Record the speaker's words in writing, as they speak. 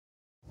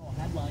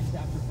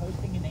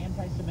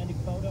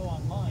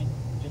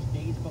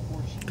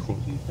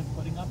accused of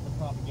putting up the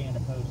propaganda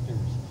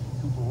posters.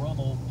 Cooper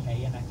Rummel,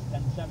 KNX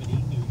 1070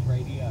 News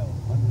Radio.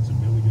 Hundreds of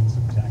millions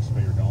of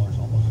taxpayer dollars,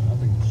 almost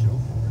nothing to show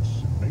for it.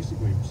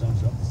 Basically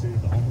sums up the state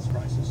of the homeless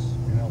crisis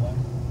in L.A.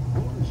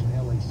 Voters in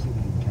L.A.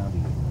 City and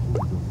County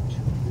approved over $2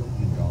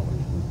 billion worth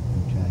of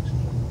new taxes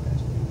over the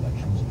past few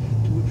elections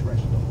to address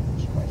the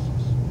homeless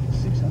crisis.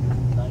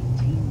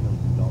 $619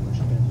 million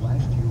spent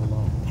last year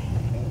alone.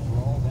 And for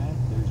all that,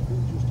 there's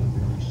been just a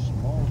very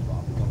small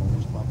drop in the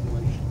homeless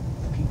population.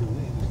 Peter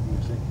Lynn is the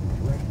executive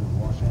director of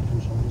Los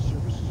Angeles Homeless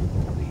Services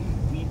Authority.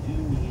 We do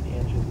need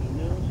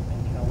Angelinos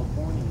and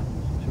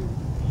Californians to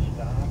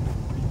stop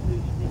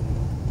resisting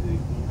the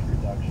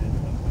introduction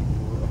of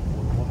pure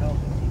affordable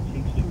housing. It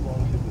takes too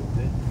long to build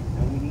it,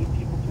 and we need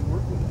people to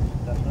work with us.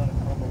 That's not a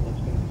problem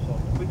that's going to be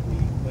solved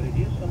quickly, but it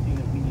is something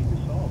that we need to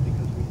solve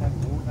because we have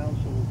more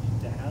households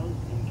to house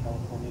in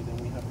California than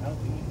we have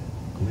housing units.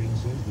 Lynn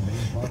says the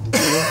main problem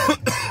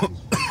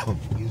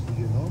is the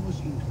enormous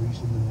increase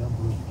in the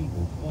number of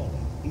people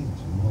falling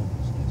into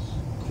homelessness.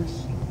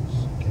 Chris Seals,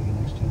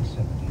 KNX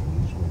 1070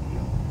 News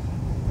Radio.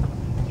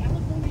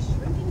 California's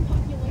shrinking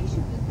population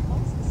could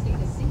cost the state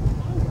a single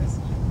hours.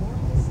 More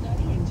on this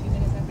study in 2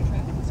 minutes after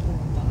traffic is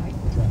going by.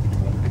 Traffic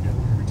and weather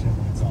together every 10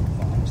 minutes on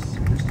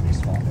 5. Here's Denise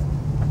Fonda.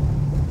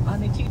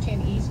 On the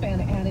 210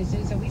 eastbound at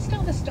Azusa, we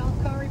still have a stop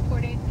car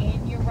reported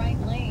in your right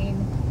lane.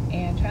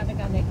 And traffic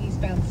on the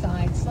eastbound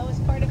side,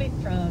 slowest part of it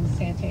from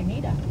Santa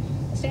Anita.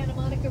 Santa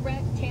Monica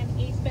wreck, 10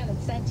 eastbound at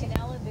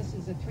Centinela. This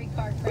is a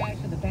 3-car crash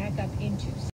with a backup into